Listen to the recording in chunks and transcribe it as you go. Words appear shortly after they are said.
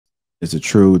Is it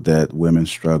true that women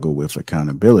struggle with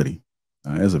accountability?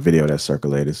 There's a video that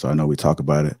circulated, so I know we talk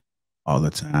about it all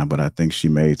the time, but I think she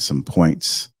made some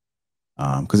points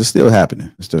because it's still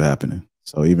happening. It's still happening.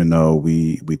 So even though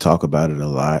we talk about it a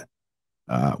lot,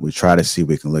 we try to see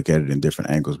we can look at it in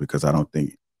different angles because I don't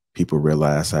think people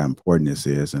realize how important this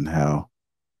is and how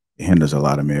it hinders a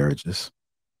lot of marriages.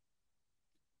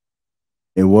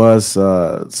 It was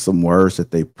some words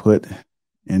that they put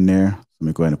in there. Let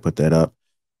me go ahead and put that up.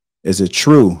 Is it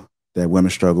true that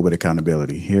women struggle with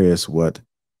accountability? Here is what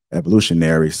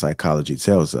evolutionary psychology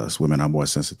tells us. Women are more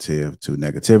sensitive to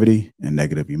negativity and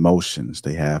negative emotions.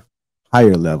 They have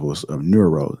higher levels of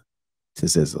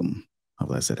neuroticism.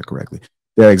 Hope I said it correctly.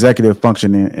 Their executive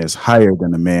functioning is higher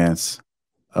than a man's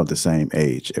of the same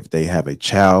age. If they have a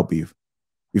child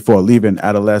before leaving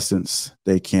adolescence,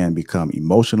 they can become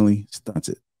emotionally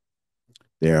stunted.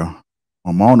 Their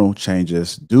hormonal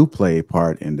changes do play a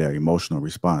part in their emotional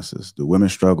responses. Do women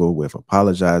struggle with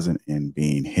apologizing and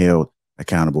being held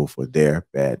accountable for their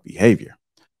bad behavior?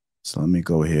 So let me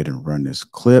go ahead and run this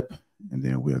clip and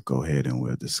then we'll go ahead and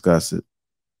we'll discuss it.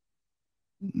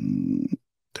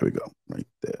 There we go, right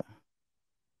there.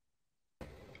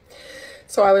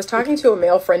 So I was talking to a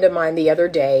male friend of mine the other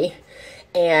day,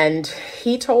 and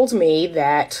he told me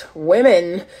that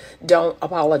women don't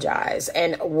apologize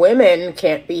and women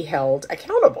can't be held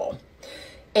accountable.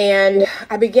 And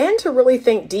I began to really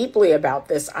think deeply about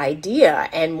this idea.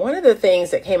 And one of the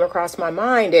things that came across my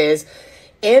mind is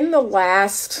in the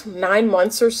last 9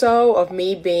 months or so of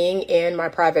me being in my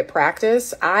private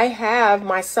practice, I have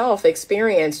myself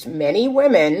experienced many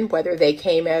women, whether they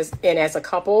came in as a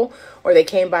couple or they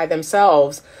came by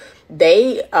themselves,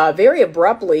 they very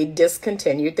abruptly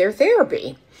discontinued their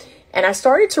therapy. And I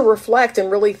started to reflect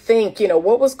and really think,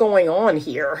 what was going on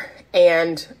here?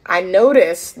 And I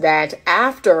noticed that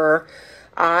after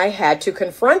I had to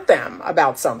confront them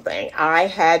about something, I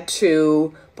had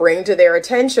to bring to their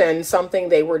attention something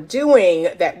they were doing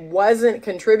that wasn't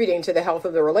contributing to the health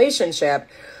of the relationship,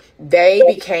 they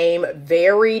became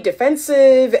very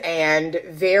defensive and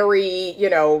very,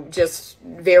 just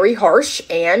very harsh,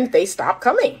 and they stopped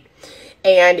coming.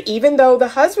 And even though the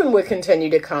husband would continue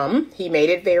to come, he made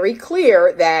it very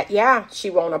clear that, yeah, she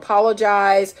won't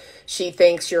apologize. She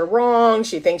thinks you're wrong.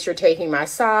 She thinks you're taking my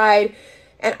side.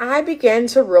 And I began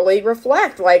to really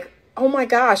reflect, like, oh my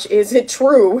gosh, is it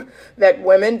true that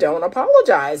women don't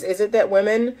apologize? Is it that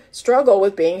women struggle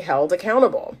with being held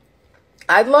accountable?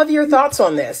 I'd love your thoughts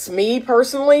on this. Me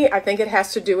personally, I think it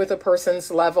has to do with a person's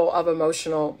level of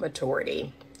emotional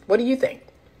maturity. What do you think?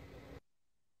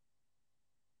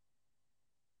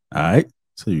 All right.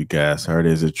 So you guys heard,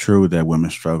 is it true that women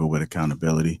struggle with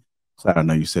accountability? Cloud, I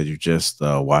know you said you just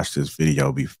watched this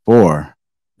video before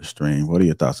the stream. What are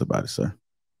your thoughts about it, sir?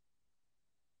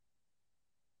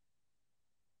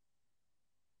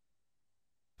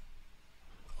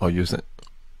 Oh, you said,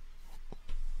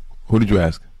 who did you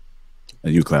ask?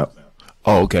 You, Cloud.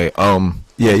 Oh, okay.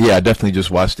 Yeah, I definitely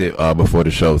just watched it before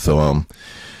the show. So,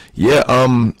 yeah,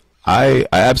 I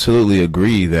absolutely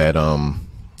agree that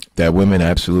that women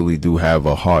absolutely do have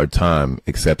a hard time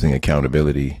accepting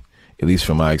accountability, at least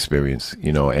from my experience,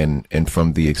 and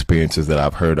from the experiences that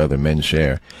I've heard other men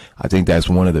share. I think that's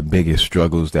one of the biggest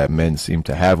struggles that men seem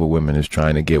to have with women, is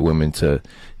trying to get women to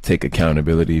take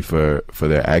accountability for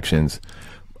their actions.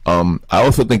 I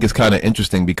also think it's kind of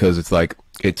interesting because it's like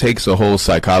it takes a whole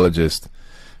psychologist,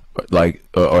 like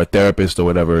or a therapist or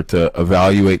whatever, to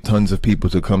evaluate tons of people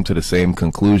to come to the same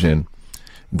conclusion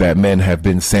that men have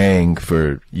been saying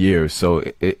for years. So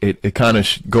it kind of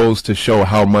goes to show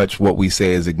how much what we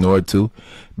say is ignored too,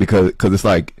 because it's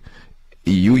like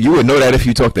you would know that if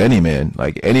you talk to any man.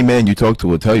 Like any man you talk to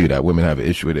will tell you that women have an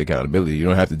issue with accountability. You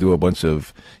don't have to do a bunch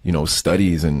of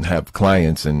studies and have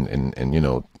clients and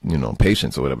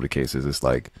patients or whatever the case is. It's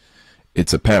like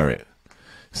it's apparent.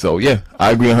 So yeah,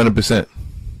 I agree 100%.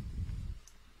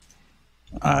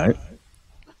 All right.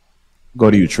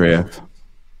 Go to you, Trev.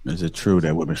 Is it true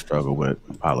that women struggle with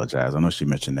apologize? I know she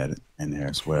mentioned that in there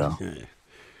as well.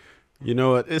 You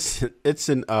know what? It's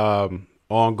an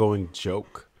ongoing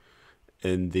joke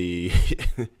in the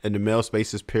in the male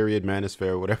spaces, period,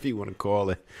 manosphere, whatever you want to call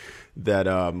it, that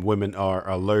women are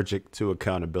allergic to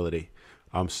accountability.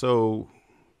 I'm so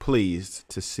pleased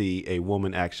to see a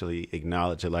woman actually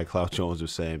acknowledge it, like Cloud Jones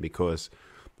was saying, because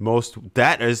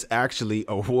that is actually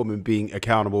a woman being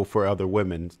accountable for other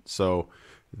women. So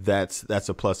that's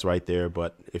a plus right there.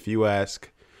 But if you ask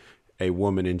a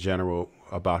woman in general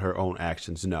about her own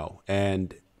actions, no.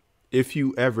 And if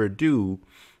you ever do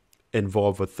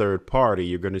involve a third party,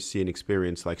 you're going to see an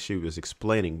experience like she was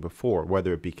explaining before,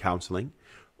 whether it be counseling,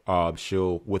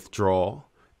 she'll withdraw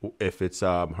If it's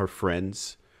her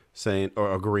friends saying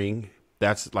or agreeing,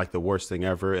 that's like the worst thing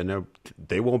ever, and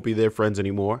they won't be their friends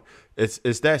anymore.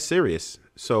 It's that serious.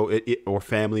 So or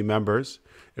family members,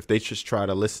 if they just try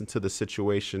to listen to the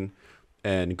situation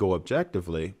and go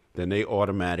objectively, then they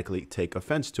automatically take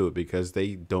offense to it because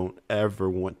they don't ever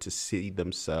want to see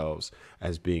themselves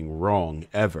as being wrong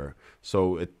ever.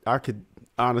 So I could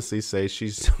honestly say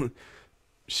she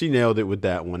nailed it with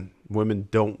that one. Women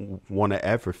don't want to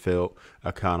ever feel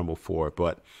accountable for it.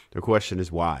 But the question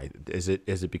is why? Is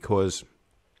it because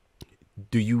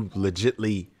do you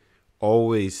legitly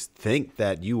always think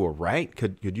that you are right?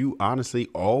 Could you honestly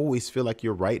always feel like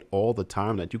you're right all the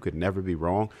time, that you could never be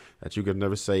wrong, that you could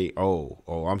never say, oh,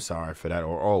 I'm sorry for that,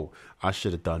 or oh, I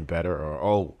should have done better, or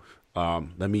oh,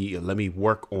 let me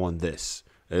work on this.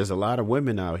 There's a lot of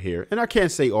women out here, and I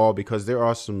can't say all because there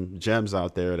are some gems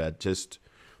out there that just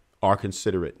are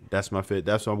considerate. That's my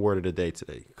word of the day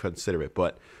today. Considerate.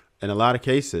 But in a lot of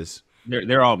cases,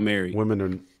 they're all married. Women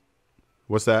are.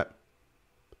 What's that?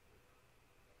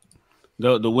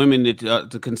 The women that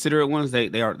the considerate ones,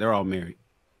 they're all married.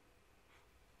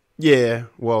 Yeah,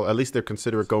 well, at least they're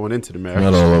considerate going into the marriage.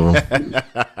 Not all of them.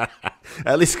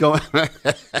 At least going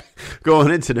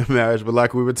into the marriage, but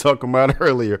like we were talking about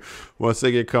earlier, once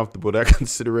they get comfortable, that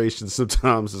consideration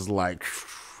sometimes is like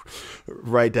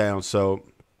right down. So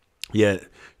yeah,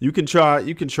 you can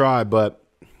try, but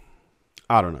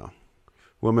I don't know.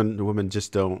 Women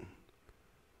just don't.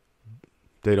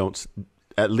 They don't.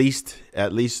 At least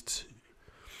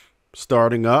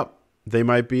starting up, they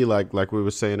might be like we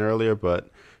were saying earlier, but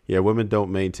yeah, women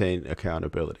don't maintain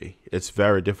accountability. It's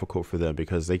very difficult for them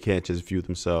because they can't just view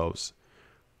themselves.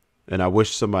 And I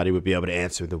wish somebody would be able to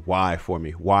answer the why for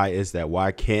me. Why is that?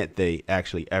 Why can't they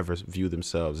actually ever view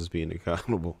themselves as being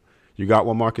accountable? You got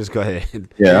one, Marcus? Go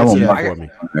ahead. Yeah, I want for me.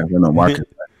 Marcus.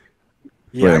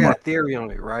 Yeah, I got a theory on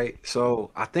it, right?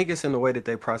 So I think it's in the way that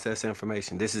they process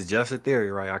information. This is just a theory,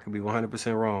 right? I could be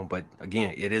 100% wrong, but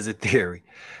again, it is a theory.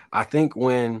 I think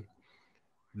when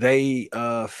they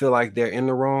feel like they're in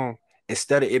the wrong,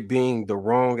 instead of it being the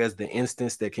wrong as the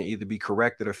instance that can either be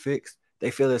corrected or fixed, they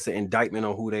feel it's an indictment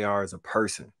on who they are as a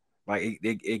person. Like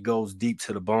it goes deep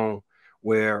to the bone,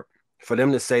 where for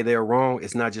them to say they're wrong,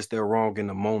 it's not just they're wrong in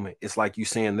the moment. It's like you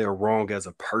saying they're wrong as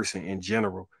a person in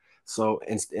general. So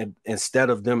instead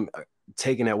of them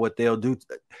taking at what they'll do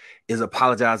is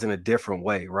apologize in a different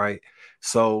way, right?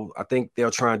 So I think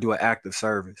they'll try and do an act of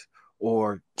service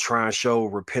or try and show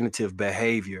repetitive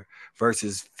behavior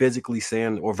versus physically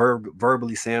saying or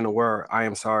verbally saying the word, I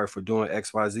am sorry for doing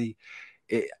X, Y, Z.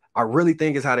 I really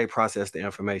think it's how they process the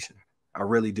information. I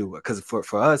really do. Because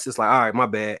for us, it's like, all right, my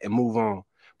bad, and move on.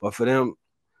 But for them,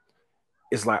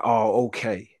 it's like, oh,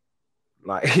 okay.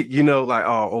 Like, like,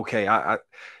 oh, okay.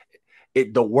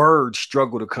 The words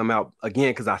struggle to come out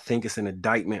again because I think it's an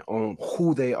indictment on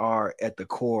who they are at the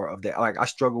core of that. Like I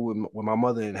struggle with my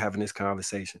mother in having this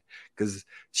conversation because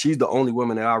she's the only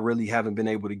woman that I really haven't been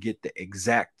able to get the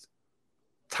exact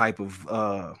type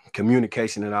of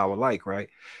communication that I would like, right?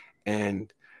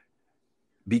 And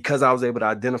because I was able to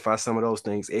identify some of those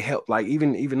things, it helped. Like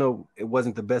even though it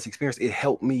wasn't the best experience, it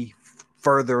helped me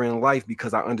further in life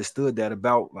because I understood that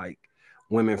about like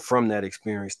women from that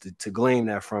experience to glean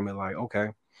that from it. Like,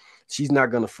 okay, she's not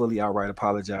going to fully outright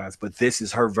apologize, but this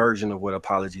is her version of what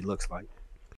apology looks like.